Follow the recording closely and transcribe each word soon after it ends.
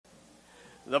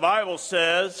The Bible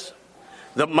says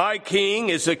that my king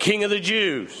is the king of the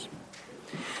Jews.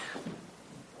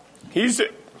 He's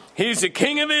the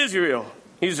king of Israel.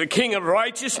 He's the king of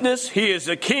righteousness. He is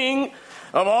the king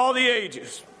of all the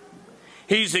ages.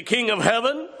 He's the king of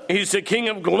heaven. He's the king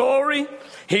of glory.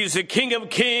 He's the king of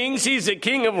kings. He's the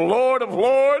king of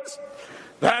lords.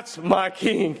 That's my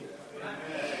king.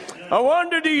 I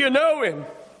wonder, do you know him?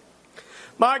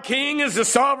 My king is the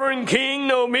sovereign king.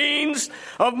 No means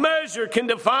of measure can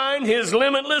define his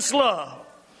limitless love.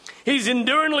 He's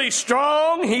enduringly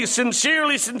strong. He's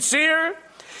sincerely sincere.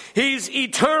 He's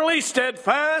eternally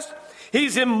steadfast.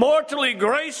 He's immortally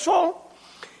graceful.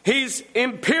 He's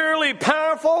imperially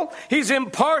powerful. He's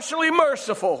impartially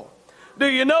merciful. Do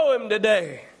you know him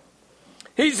today?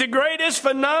 He's the greatest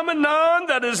phenomenon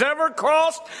that has ever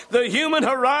crossed the human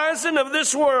horizon of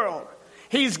this world.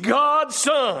 He's God's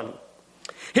Son.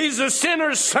 He's the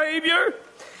sinner's Savior.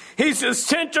 He's the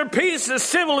centerpiece of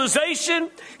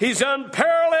civilization. He's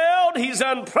unparalleled. He's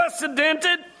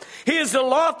unprecedented. He is the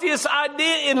loftiest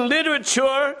idea in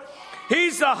literature.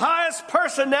 He's the highest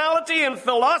personality in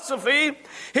philosophy.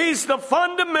 He's the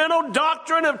fundamental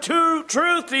doctrine of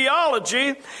true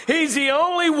theology. He's the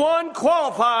only one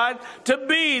qualified to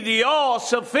be the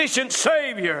all-sufficient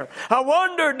Savior. I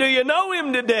wonder, do you know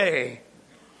him today?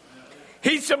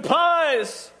 He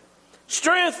supplies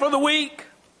strength for the weak.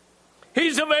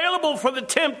 He's available for the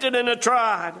tempted and the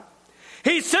tried.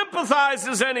 He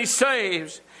sympathizes and he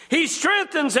saves. He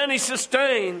strengthens and he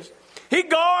sustains. He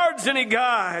guards and he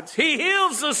guides. He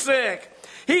heals the sick.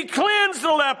 He cleanses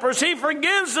the lepers. He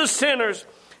forgives the sinners.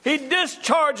 He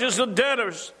discharges the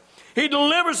debtors. He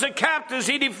delivers the captives.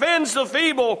 He defends the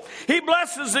feeble. He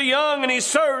blesses the young and he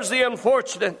serves the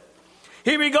unfortunate.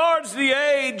 He regards the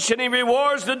aged and he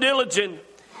rewards the diligent.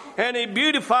 And he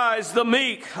beautifies the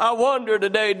meek. I wonder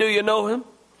today, do you know him?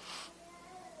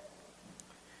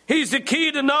 He's the key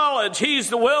to knowledge. He's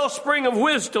the wellspring of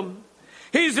wisdom.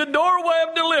 He's the doorway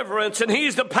of deliverance, and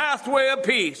he's the pathway of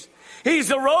peace. He's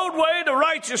the roadway to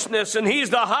righteousness, and he's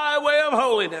the highway of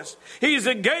holiness. He's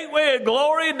the gateway of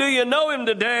glory. Do you know him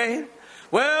today?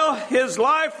 Well, his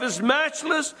life is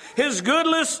matchless. His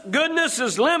goodness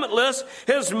is limitless.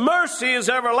 His mercy is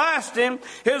everlasting.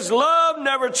 His love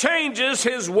never changes.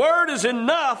 His word is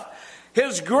enough.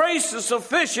 His grace is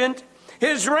sufficient.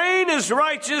 His reign is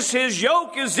righteous. His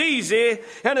yoke is easy,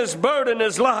 and his burden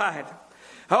is light.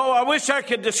 Oh, I wish I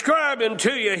could describe him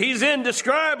to you. He's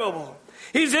indescribable.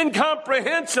 He's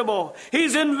incomprehensible.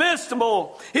 He's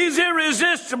invincible. He's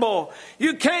irresistible.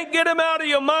 You can't get him out of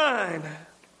your mind.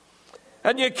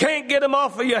 And you can't get him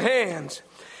off of your hands.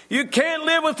 You can't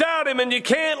live without him, and you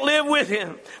can't live with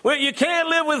him. Well, you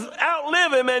can't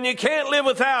outlive him, and you can't live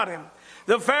without him.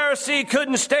 The Pharisee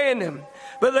couldn't stand him,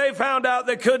 but they found out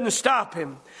they couldn't stop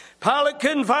him. Pilate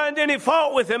couldn't find any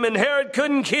fault with him, and Herod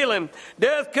couldn't kill him.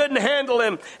 Death couldn't handle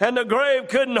him, and the grave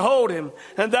couldn't hold him.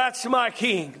 And that's my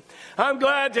king. I'm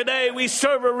glad today we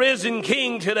serve a risen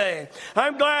king today.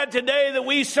 I'm glad today that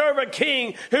we serve a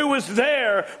king who was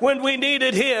there when we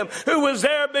needed him, who was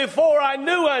there before I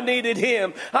knew I needed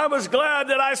him. I was glad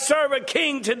that I serve a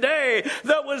king today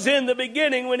that was in the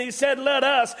beginning when he said, "Let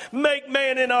us make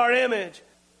man in our image."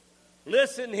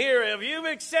 Listen here, if you've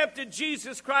accepted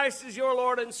Jesus Christ as your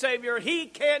Lord and Savior, he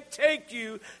can't take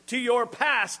you to your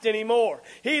past anymore.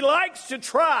 He likes to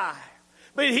try,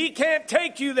 but he can't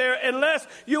take you there unless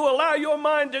you allow your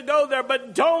mind to go there.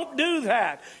 But don't do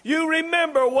that. You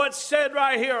remember what's said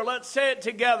right here. Let's say it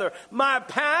together. My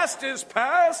past is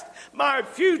past. My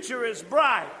future is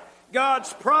bright.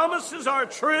 God's promises are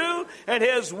true, and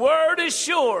his word is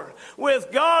sure.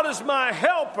 With God as my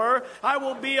helper, I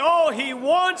will be all he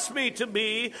wants me to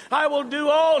be. I will do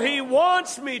all he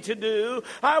wants me to do.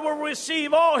 I will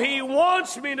receive all he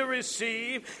wants me to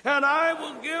receive, and I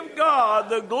will give God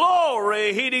the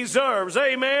glory he deserves.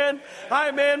 Amen?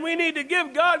 Amen. We need to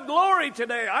give God glory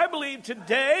today. I believe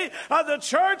today the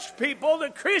church people, the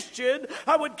Christian,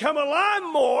 would come alive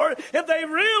more if they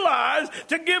realized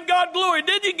to give God glory.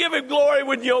 Did you give him glory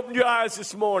when you opened your eyes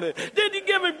this morning? Did you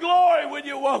give him glory when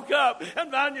you woke up and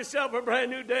found yourself a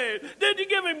brand new day? Did you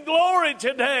give him glory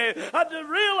today to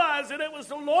realize that it was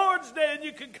the Lord's day and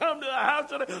you could come to the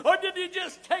house today? Or did you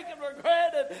just take it for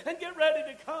granted and get ready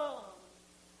to come?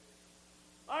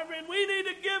 I mean, we need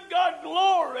to give God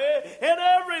glory in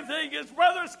everything. As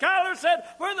Brother Schuyler said,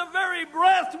 for the very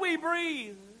breath we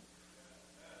breathe,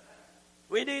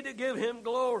 we need to give him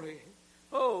glory.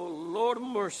 Oh, Lord of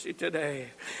mercy today.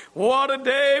 What a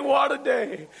day, what a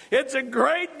day. It's a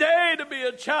great day to be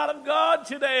a child of God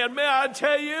today. And may I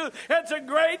tell you, it's a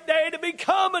great day to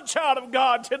become a child of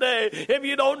God today if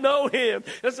you don't know him.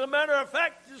 As a matter of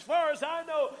fact, as far as I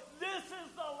know, this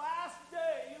is the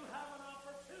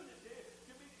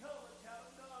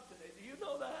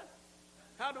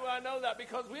How do I know that?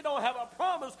 Because we don't have a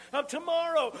promise of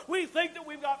tomorrow. We think that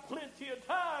we've got plenty of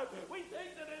time. We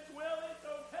think that it's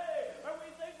okay. Or we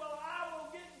think, well, I will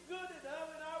get good enough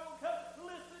and I will come.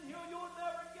 Listen, you'll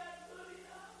never get good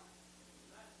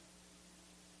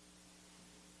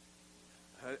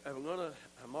enough.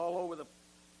 I'm all over the...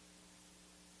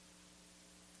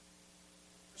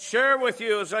 Share with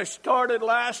you, as I started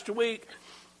last week,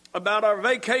 about our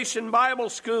vacation Bible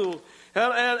school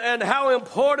and how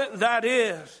important that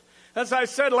is. As I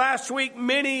said last week,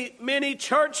 many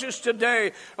churches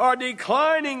today are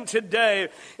declining today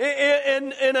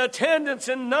in attendance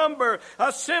and number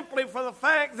simply for the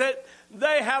fact that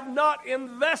they have not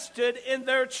invested in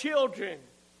their children.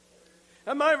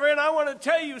 And my friend, I want to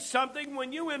tell you something.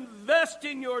 When you invest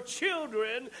in your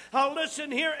children,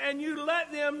 listen here, and you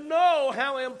let them know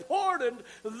how important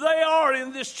they are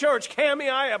in this church.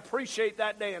 Cammie, I appreciate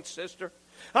that dance, sister.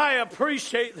 I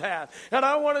appreciate that. And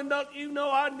I want to let you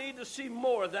know I need to see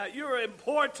more of that. You're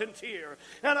important here.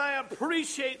 And I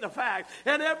appreciate the fact.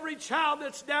 And every child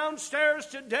that's downstairs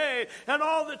today and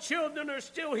all the children are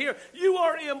still here, you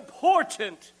are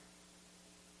important.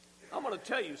 I'm going to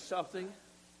tell you something.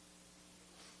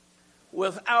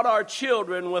 Without our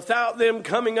children, without them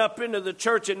coming up into the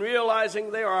church and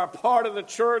realizing they are a part of the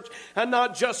church and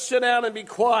not just sit down and be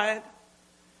quiet,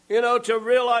 to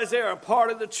realize they're a part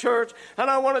of the church. And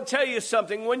I want to tell you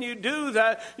something. When you do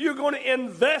that, you're going to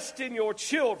invest in your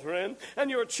children, and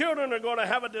your children are going to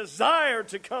have a desire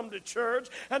to come to church,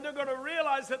 and they're going to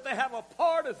realize that they have a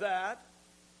part of that.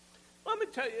 Let me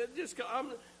tell you,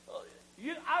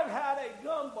 I've had a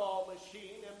gumball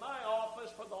machine in my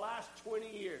office for the last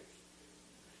 20 years.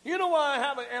 You know why I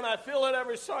have it? And I fill it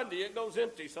every Sunday. It goes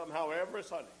empty somehow every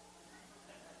Sunday.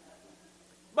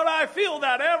 But I feel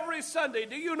that every Sunday.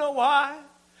 Do you know why?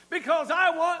 Because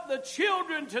I want the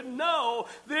children to know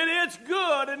that it's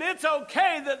good and it's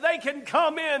okay that they can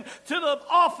come in to the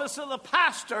office of the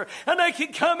pastor. And they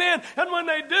can come in, and when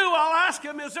they do, I'll ask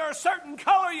them, is there a certain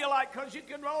color you like? Because you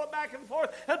can roll it back and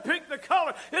forth and pick the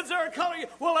color. Is there a color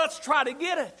well, let's try to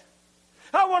get it.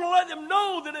 I want to let them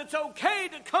know that it's okay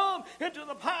to come into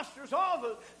the pastor's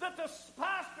office, that the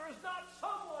pastor is not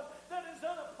someone that is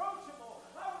unapproachable.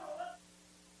 I want to let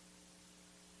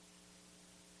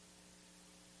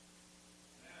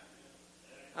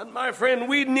And my friend,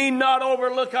 we need not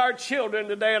overlook our children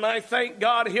today. And I thank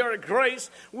God here at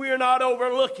Grace, we're not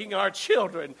overlooking our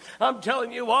children. I'm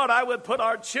telling you what, I would put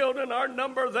our children, our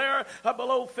number there,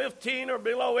 below 15 or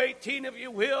below 18, if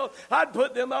you will. I'd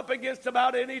put them up against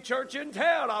about any church in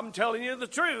town. I'm telling you the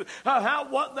truth.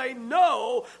 What they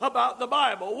know about the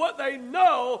Bible, what they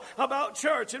know about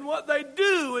church, and what they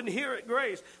do and here at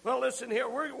Grace. Well, listen here,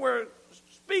 we're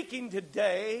speaking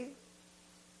today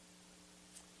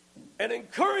and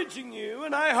encouraging you,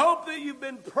 and I hope that you've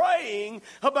been praying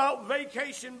about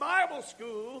Vacation Bible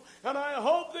School, and I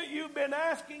hope that you've been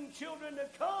asking children to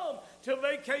come to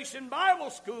Vacation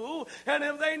Bible School, and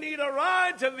if they need a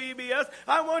ride to VBS,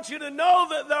 I want you to know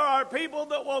that there are people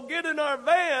that will get in our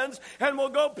vans and will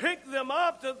go pick them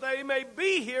up, that they may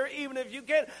be here even if you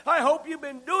can't. I hope you've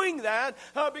been doing that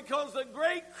because the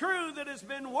great crew that has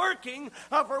been working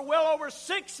for well over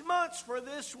 6 months for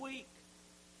this week,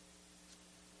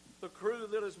 the crew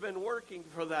that has been working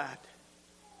for that,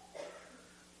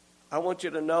 I want you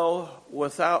to know,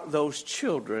 without those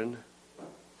children,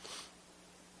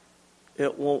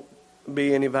 it won't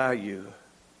be any value.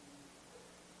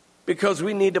 Because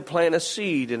we need to plant a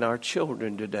seed in our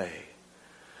children today.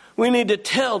 We need to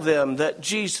tell them that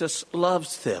Jesus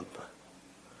loves them.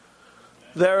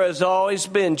 There has always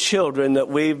been children that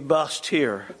we've bussed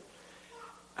here,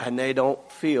 and they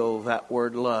don't feel that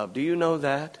word love. Do you know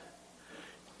that?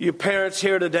 You parents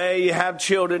here today, you have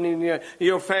children in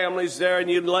your families there, and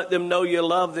you let them know you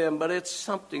love them. But it's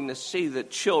something to see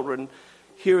that children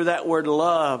hear that word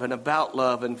love and about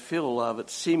love and feel love.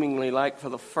 It's seemingly like for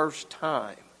the first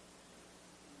time.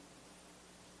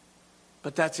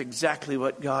 But that's exactly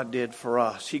what God did for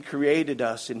us. He created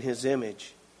us in His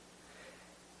image.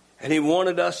 And He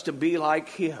wanted us to be like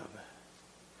Him.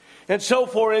 And so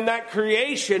for in that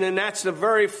creation, and that's the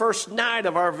very first night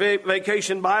of our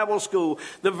Vacation Bible School,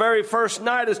 the very first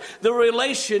night is the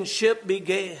relationship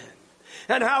began.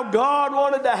 And how God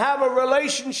wanted to have a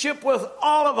relationship with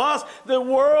all of us, the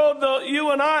world, you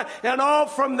and I, and all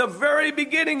from the very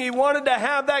beginning. He wanted to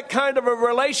have that kind of a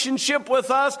relationship with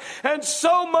us, and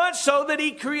so much so that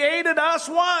He created us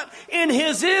what? In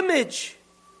His image.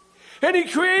 And He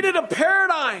created a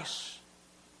paradise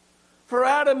for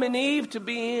Adam and Eve to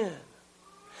be in.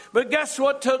 But guess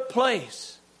what took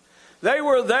place? They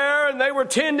were there and they were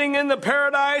tending in the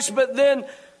paradise, but then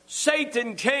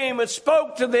Satan came and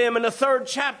spoke to them in the 3rd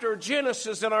chapter of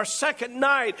Genesis, and our second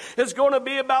night is going to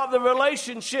be about the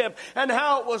relationship and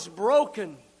how it was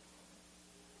broken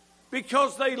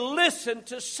because they listened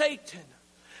to Satan.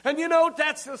 And you know,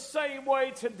 that's the same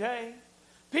way today.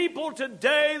 People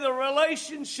today, the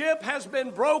relationship has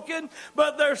been broken,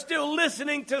 but they're still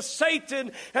listening to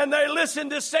Satan, and they listen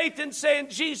to Satan saying,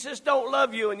 Jesus don't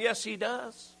love you. And yes, he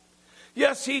does.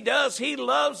 Yes, he does. He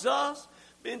loves us.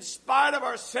 In spite of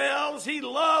ourselves, he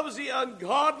loves the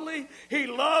ungodly. He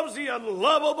loves the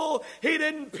unlovable. He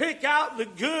didn't pick out the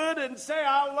good and say,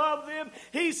 I love them.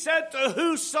 He said to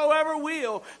whosoever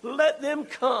will, let them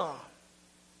come.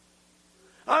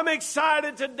 I'm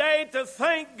excited today to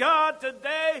thank God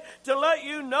today to let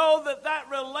you know that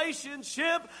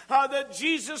relationship that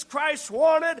Jesus Christ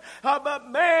wanted, but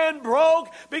man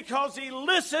broke because he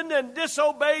listened and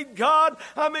disobeyed God.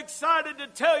 I'm excited to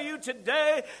tell you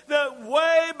today that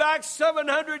way back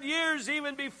 700 years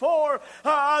even before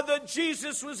that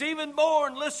Jesus was even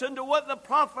born, listen to what the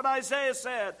prophet Isaiah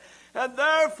said. And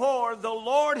therefore the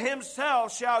Lord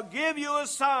himself shall give you a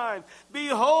sign.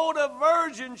 Behold, a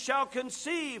virgin shall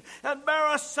conceive and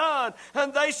bear a son,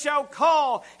 and they shall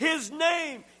call his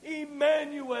name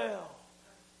Emmanuel,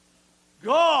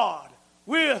 God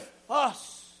with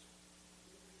us.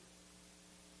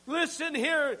 Listen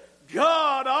here.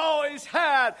 God always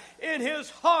had in his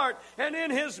heart and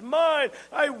in his mind,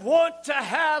 I want to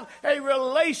have a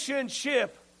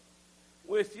relationship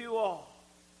with you all.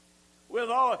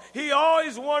 He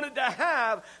always wanted to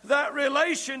have that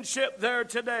relationship there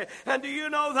today. And do you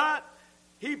know that?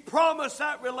 He promised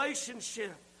that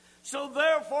relationship. So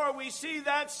therefore we see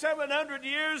that 700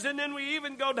 years, and then we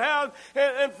even go down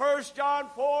in 1 John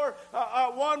 4,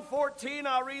 1:14.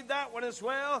 I'll read that one as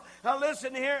well. Now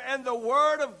listen here. And the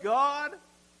Word of God,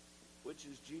 which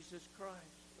is Jesus Christ,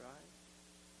 right?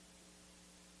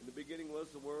 In the beginning was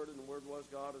the Word, and the Word was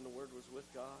God, and the Word was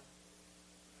with God.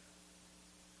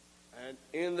 And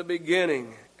in the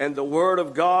beginning, and the Word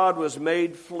of God was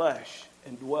made flesh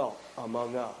and dwelt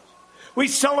among us. We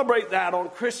celebrate that on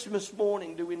Christmas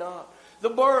morning, do we not? The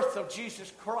birth of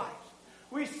Jesus Christ.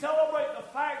 We celebrate the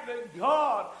fact that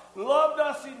God loved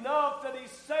us enough that he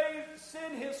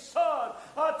sent his Son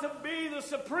to be the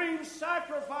supreme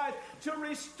sacrifice to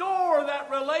restore that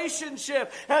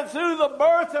relationship. And through the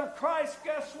birth of Christ,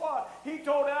 guess what? He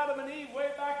told Adam and Eve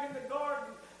way back in the garden,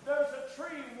 there's a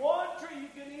tree, one tree, you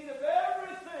can eat of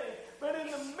everything. But in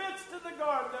the midst of the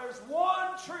garden, there's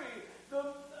one tree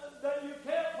that you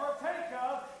can't partake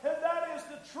of, and that is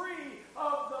the tree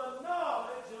of the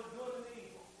knowledge of good and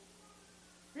evil.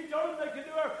 He told them they could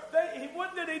do everything.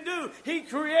 What did he do? He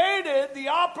created the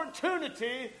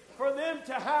opportunity for them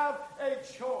to have a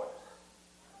choice.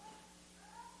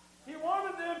 He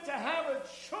wanted them to have a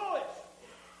choice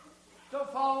to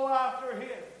follow after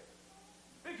him.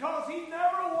 Because he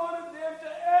never wanted them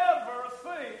to ever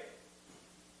think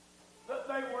that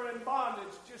they were in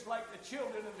bondage, just like the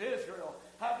children of Israel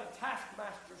had the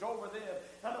taskmasters over them.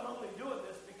 And I'm only doing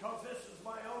this because this is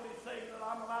my only thing that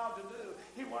I'm allowed to do.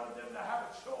 He wanted them to have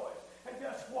a choice. And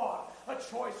guess what? A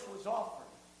choice was offered.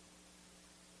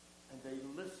 And they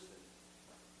listened.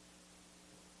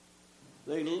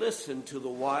 They listened to the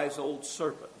wise old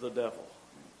serpent, the devil.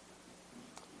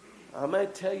 I may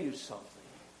tell you something.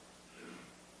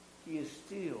 He is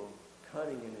still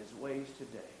cunning in his ways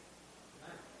today.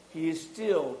 He is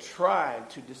still trying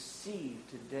to deceive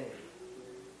today.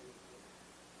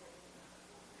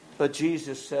 But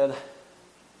Jesus said,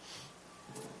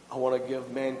 I want to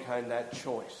give mankind that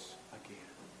choice again.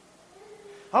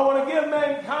 I want to give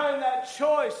mankind that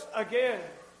choice again.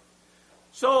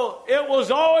 So it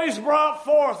was always brought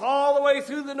forth all the way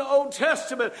through the Old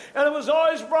Testament. And it was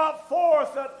always brought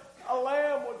forth that a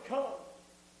lamb would come.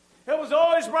 It was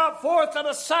always brought forth that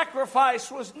a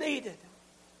sacrifice was needed.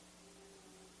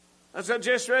 As I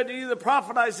just read to you, the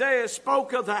prophet Isaiah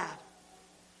spoke of that.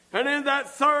 And in that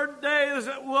third day, as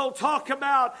we'll talk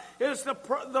about, is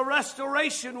the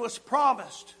restoration was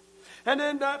promised. And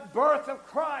in that birth of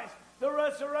Christ, the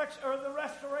resurrection or the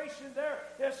restoration there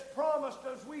is promised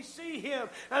as we see him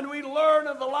and we learn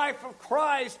of the life of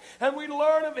Christ and we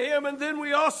learn of him, and then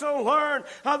we also learn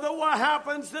that what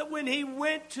happens that when he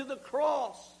went to the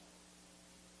cross,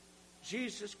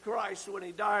 Jesus Christ, when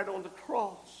he died on the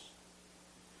cross,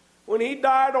 when he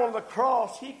died on the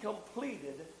cross, he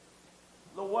completed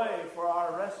the way for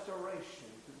our restoration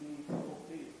to be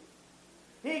fulfilled.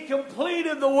 He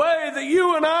completed the way that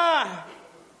you and I,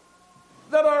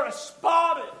 that are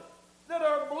spotted, that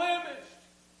are blemished,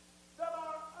 that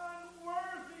are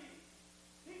unworthy,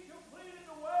 he completed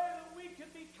the way that we can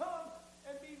become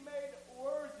and be made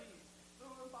worthy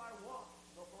through and by what?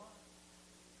 The blood.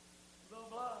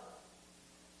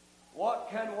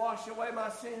 can wash away my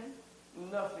sin?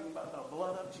 Nothing but the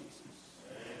blood of Jesus.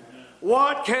 Amen.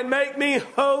 What can make me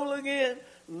whole again?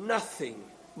 Nothing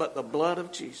but the blood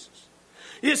of Jesus.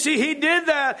 You see, He did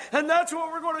that, and that's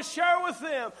what we're going to share with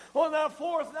them. On that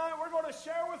fourth night, we're going to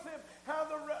share with them how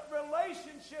the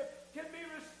relationship can be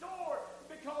restored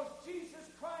because Jesus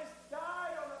Christ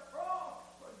died on the cross.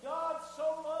 For God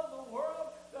so loved the world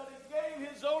that He gave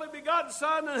His only begotten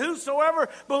Son, and whosoever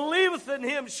believeth in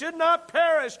Him should not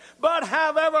perish, but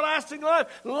have everlasting life.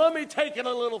 Let me take it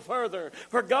a little further.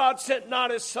 For God sent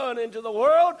not His Son into the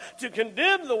world to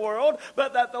condemn the world,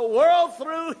 but that the world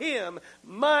through Him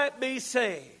might be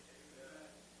saved.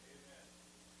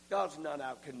 God's not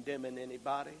out condemning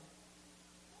anybody.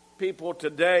 People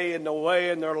today in the way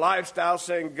in their lifestyle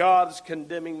saying God's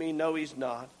condemning me. No, He's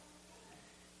not.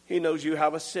 He knows you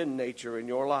have a sin nature in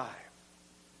your life.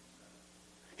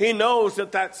 He knows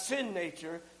that sin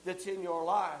nature that's in your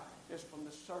life is from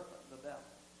the serpent, the devil.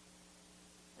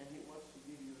 And he wants to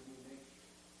give you a new nature.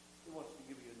 He wants to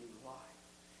give you a new life.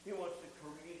 He wants to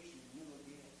create you new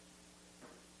again.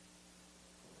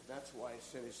 That's why He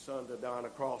sent His Son to die on a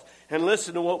cross. And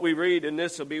listen to what we read, and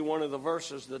this will be one of the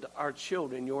verses that our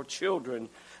children, your children,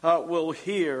 will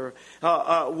hear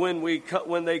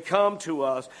when they come to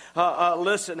us.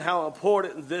 Listen how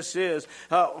important this is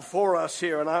for us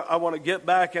here. And I want to get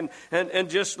back and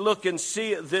just look and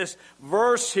see this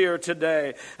verse here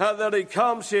today. That He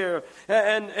comes here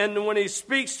and when He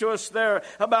speaks to us there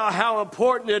about how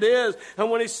important it is.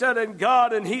 And when He said, in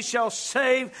God, and He shall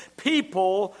save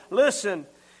people, listen,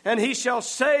 and He shall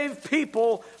save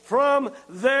people from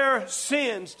their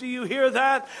sins. Do you hear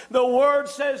that? The Word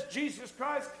says Jesus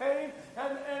Christ came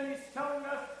and He's telling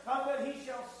us that He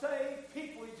shall save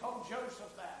people. He told Joseph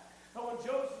that. And when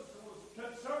Joseph was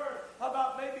concerned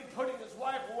about maybe putting his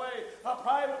wife away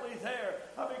privately there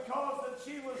because that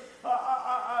she was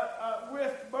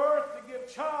with birth to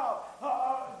give child,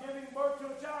 giving birth to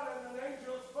a child, and an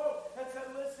angel spoke and said,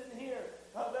 listen here,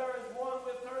 there is one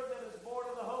with her that is born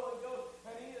of the Holy Ghost,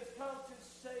 and He has come to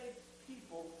save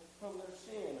people from their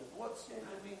sin. What sin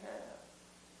do we have?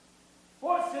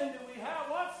 What sin do we have?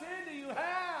 What sin do you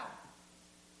have?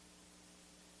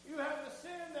 You have the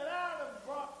sin that Adam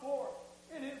brought forth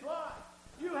in his life.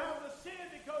 You have the sin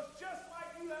because just like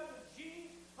you have the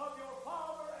genes of your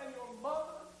father and your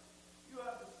mother, you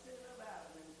have the sin of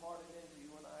Adam imparted into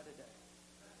you and I today.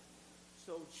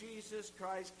 So Jesus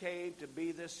Christ came to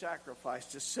be this sacrifice,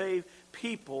 to save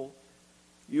people,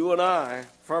 you and I,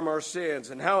 from our sins.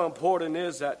 And how important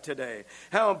is that today?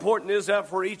 How important is that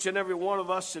for each and every one of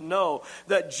us to know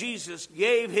that Jesus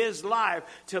gave His life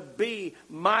to be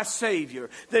my Savior,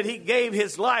 that He gave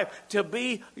His life to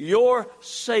be your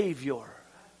Savior.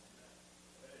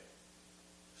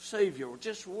 Savior.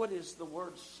 Just what is the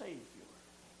word Savior?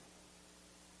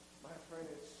 My friend,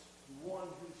 it's one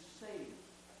who saves.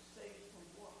 Saved from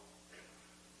what?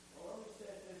 Well, let me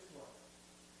say it this way.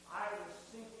 I was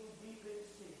sinking deep in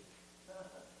sin.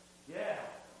 Yeah,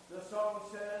 the song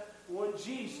said, when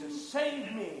Jesus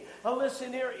saved me. Now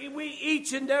listen here, we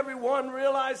each and every one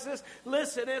realize this.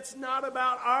 Listen, it's not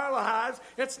about our lives.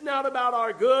 It's not about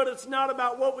our good. It's not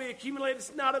about what we accumulate.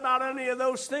 It's not about any of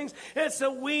those things. It's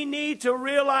that we need to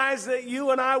realize that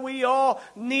you and I, we all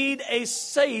need a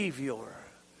Savior.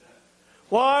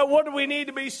 Why? What do we need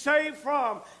to be saved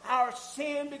from? Our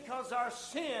sin, because our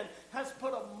sin has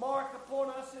put a mark upon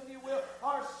us, if you will.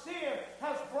 Our sin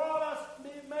has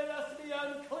made us to be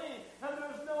unclean. And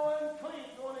there's no unclean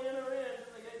going to enter into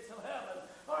the gates of heaven.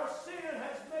 Our sin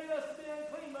has made us to be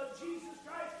unclean, but Jesus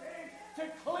Christ came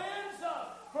to cleanse us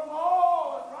from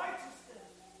all unrighteousness.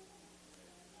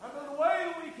 And the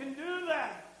way that we can do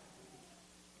that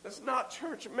is not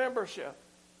church membership.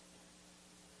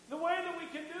 The way that we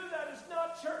can do that is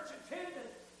not church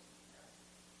attendance.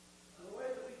 The way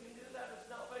that we can do that is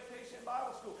not vacation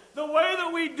Bible school. The way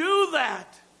that we do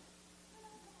that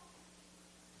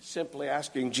is simply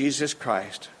asking Jesus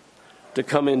Christ to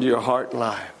come into your heart and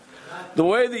life. The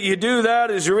way that you do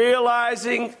that is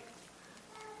realizing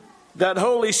that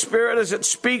Holy Spirit as it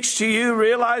speaks to you,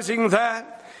 realizing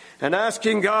that, and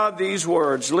asking God these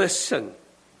words. Listen.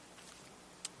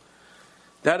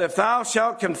 That if thou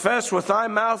shalt confess with thy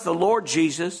mouth the Lord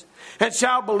Jesus, and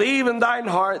shalt believe in thine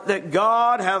heart that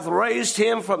God hath raised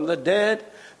Him from the dead,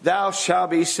 thou shalt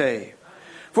be saved.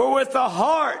 For with the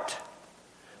heart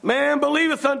man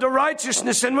believeth unto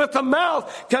righteousness, and with the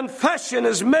mouth confession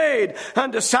is made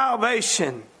unto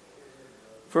salvation.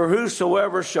 For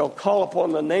whosoever shall call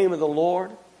upon the name of the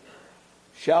Lord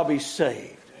shall be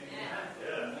saved.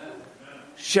 Amen.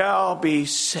 Shall be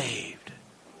saved.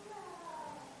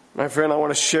 My friend, I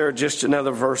want to share just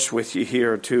another verse with you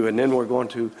here too, and then we're going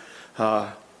to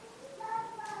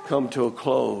come to a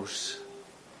close.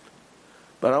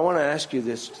 But I want to ask you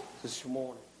this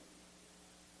morning.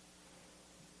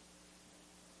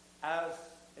 As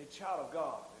a child of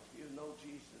God, if you know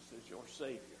Jesus as your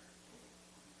Savior,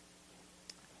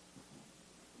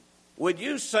 would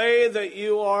you say that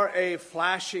you are a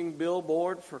flashing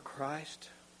billboard for Christ?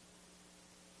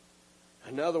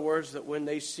 In other words, that when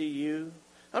they see you,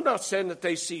 I'm not saying that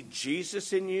they see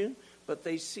Jesus in you, but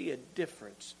they see a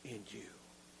difference in you.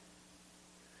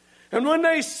 And when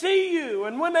they see you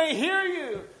and when they hear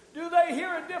you, do they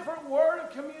hear a different word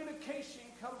of communication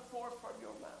come forth from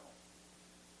your mouth?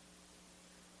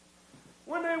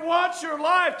 When they watch your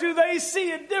life, do they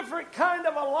see a different kind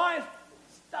of a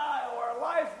lifestyle or a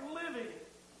life living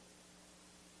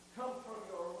come from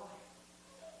your life?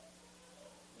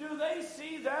 Do they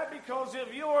see that? Because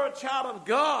if you are a child of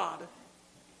God,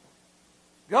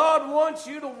 God wants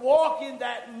you to walk in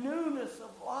that newness of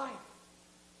life.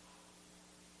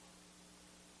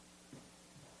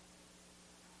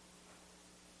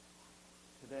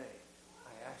 Today,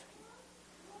 I ask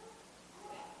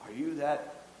you, are you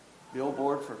that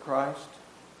billboard for Christ?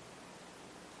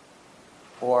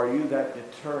 Or are you that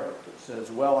deterrent that says,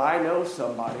 well, I know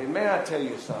somebody. And may I tell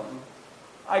you something?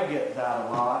 I get that a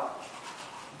lot.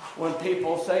 When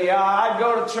people say, yeah, I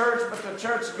go to church, but the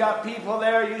church has got people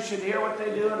there, you should hear what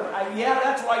they do. And yeah,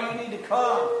 that's why you need to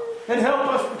come and help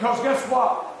us, because guess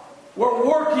what? We're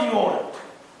working on it.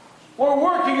 We're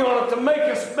working on it to make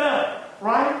us better,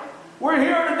 right? We're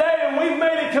here today and we've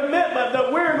made a commitment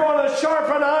that we're going to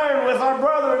sharpen iron with our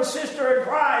brother and sister in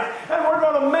Christ, and we're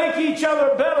going to make each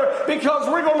other better, because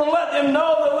we're going to let them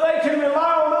know that they can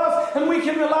rely on us and we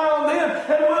can rely on them,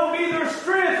 and we'll be their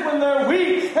strength when they're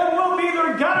weak, and we'll be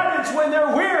their guidance when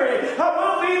they're weary, and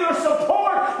we'll be their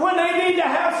support when they need to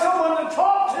have someone to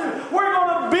talk to. We're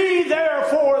going to be there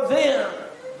for them.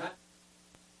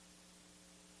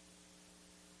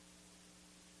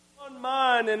 One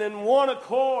mind and in one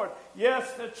accord.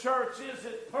 Yes, the church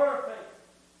isn't perfect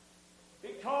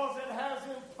because it has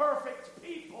imperfect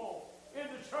people in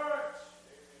the church.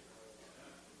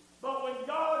 But when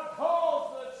God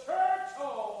calls the church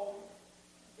home,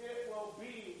 it will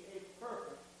be a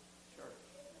perfect church.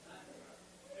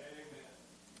 Amen.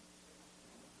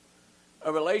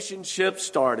 A relationship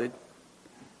started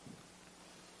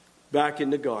back in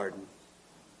the garden.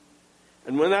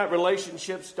 And when that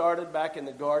relationship started back in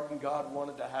the garden, God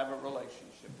wanted to have a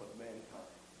relationship with mankind.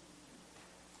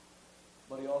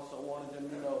 But He also wanted them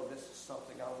to know, this is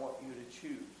something I want you to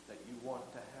choose, that you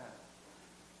want to have.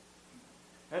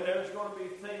 And there's going to be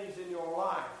things in your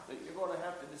life that you're going to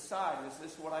have to decide, is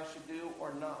this what I should do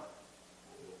or not?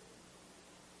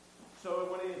 So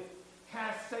when He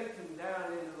cast Satan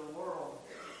down into the world,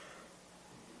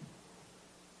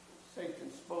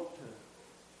 Satan spoke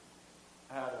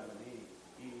to Adam and Eve.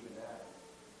 Eve and Adam,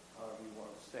 however you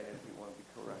want to say it, if you want to be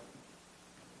correct.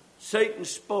 Satan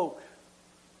spoke,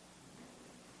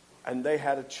 and they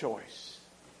had a choice.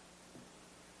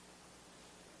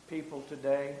 People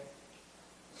today,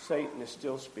 Satan is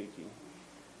still speaking.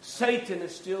 Satan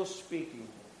is still speaking.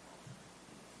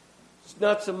 It's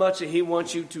not so much that he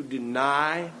wants you to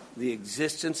deny the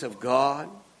existence of God.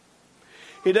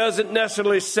 He doesn't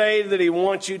necessarily say that he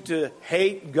wants you to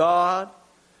hate God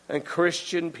and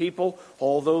Christian people,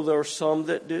 although there are some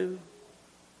that do.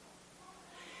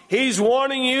 He's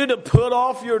wanting you to put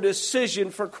off your decision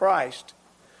for Christ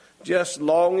just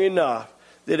long enough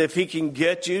that if He can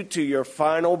get you to your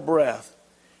final breath,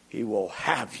 He will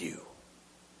have you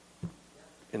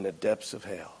in the depths of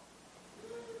hell.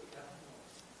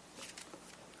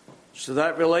 So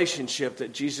that relationship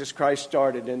that Jesus Christ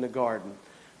started in the garden,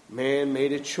 man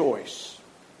made a choice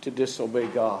to disobey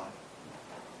God.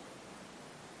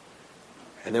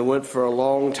 And it went for a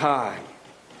long time.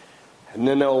 And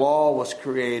then a law was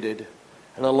created.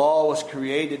 And a law was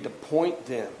created to point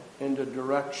them in the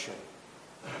direction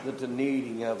that the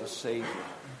needing of a Savior.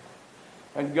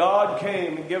 And God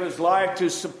came and gave His life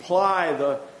to supply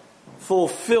the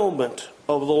fulfillment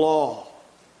of the law.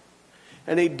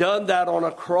 And He done that on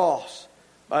a cross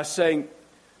by saying,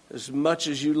 as much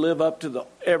as you live up to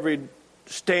every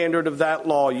standard of that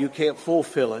law, you can't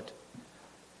fulfill it.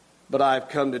 But I've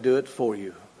come to do it for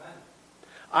you.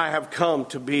 I have come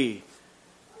to be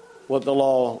what the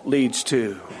law leads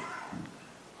to.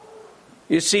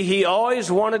 You see, He always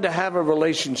wanted to have a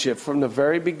relationship from the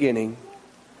very beginning,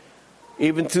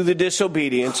 even through the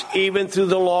disobedience, even through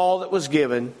the law that was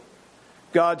given.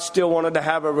 God still wanted to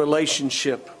have a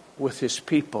relationship with His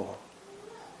people.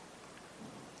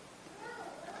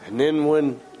 And then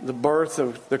when the birth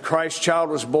of the Christ child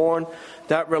was born,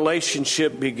 that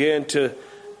relationship began to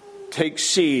take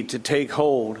seed, to take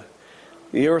hold.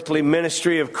 The earthly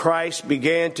ministry of Christ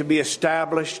began to be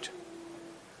established.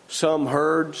 Some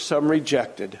heard, some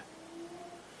rejected.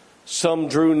 Some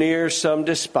drew near, some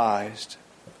despised.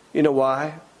 You know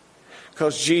why?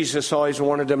 Because Jesus always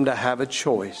wanted them to have a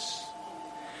choice.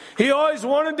 He always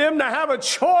wanted them to have a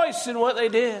choice in what they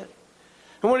did.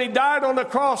 And when He died on the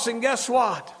cross, and guess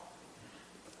what?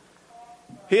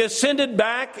 He ascended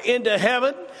back into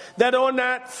heaven, that on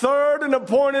that third and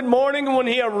appointed morning when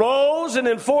He arose, and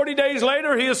then 40 days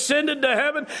later He ascended to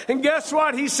heaven, and guess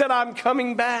what? He said, I'm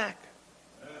coming back.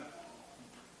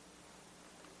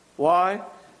 Why?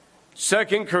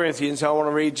 2 Corinthians, I want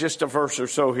to read just a verse or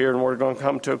so here, and we're going to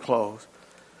come to a close.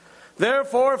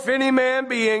 Therefore, if any man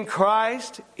be in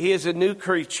Christ, he is a new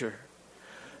creature.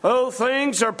 Old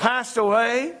things are passed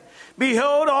away.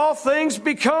 Behold, all things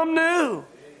become new.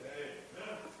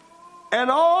 And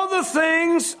all the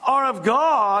things are of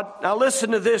God. Now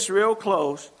listen to this real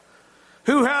close.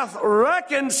 Who hath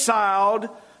reconciled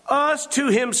us to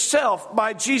Himself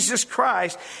by Jesus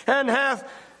Christ, and hath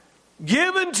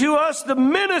given to us the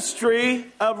ministry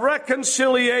of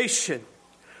reconciliation,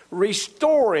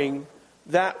 restoring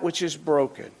that which is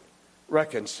broken.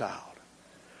 Reconciled.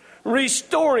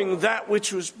 Restoring that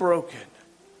which was broken.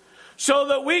 So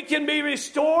that we can be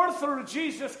restored through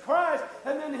Jesus Christ,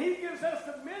 and then He gives us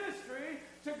the ministry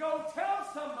to go tell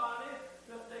somebody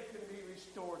that they can be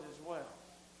restored as well.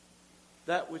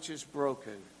 That which is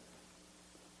broken.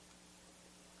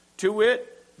 To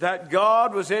wit, that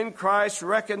God was in Christ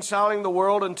reconciling the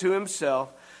world unto Himself,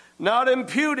 not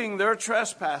imputing their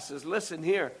trespasses. Listen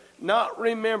here. Not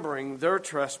remembering their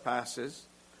trespasses,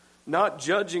 not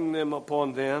judging them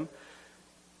upon them,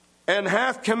 and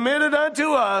hath committed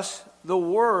unto us the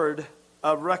word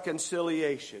of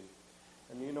reconciliation.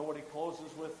 And you know what he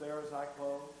closes with there as I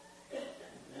close?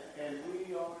 And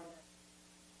we are...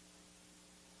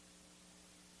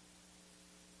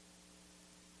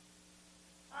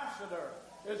 Ambassador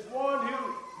is one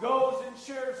who goes and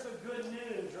shares the good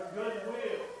news or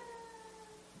goodwill.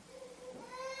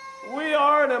 We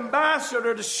are an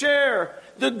ambassador to share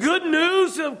the good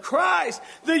news of Christ,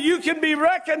 that you can be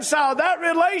reconciled. That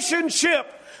relationship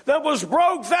that was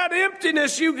broke, that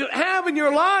emptiness you have in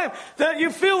your life, that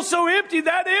you feel so empty,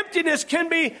 that emptiness can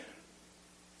be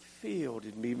filled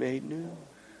and be made new.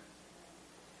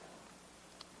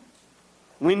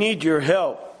 We need your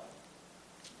help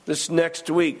this next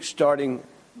week, starting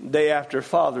day after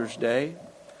Father's Day.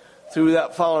 Through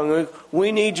that following week,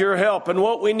 we need your help. And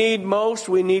what we need most,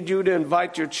 we need you to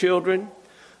invite your children.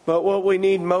 But what we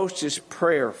need most is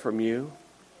prayer from you.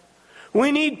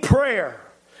 We need prayer.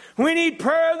 We need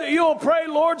prayer that you'll pray,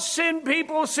 Lord, send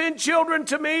people, send children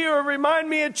to me, or remind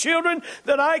me of children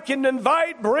that I can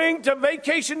invite, bring to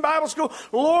Vacation Bible School.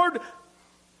 Lord,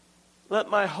 let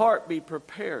my heart be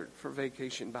prepared for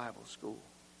Vacation Bible School.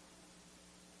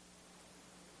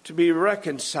 To be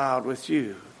reconciled with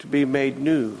you, to be made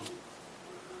new.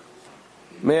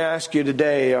 May I ask you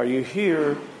today, are you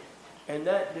here? And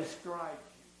that describes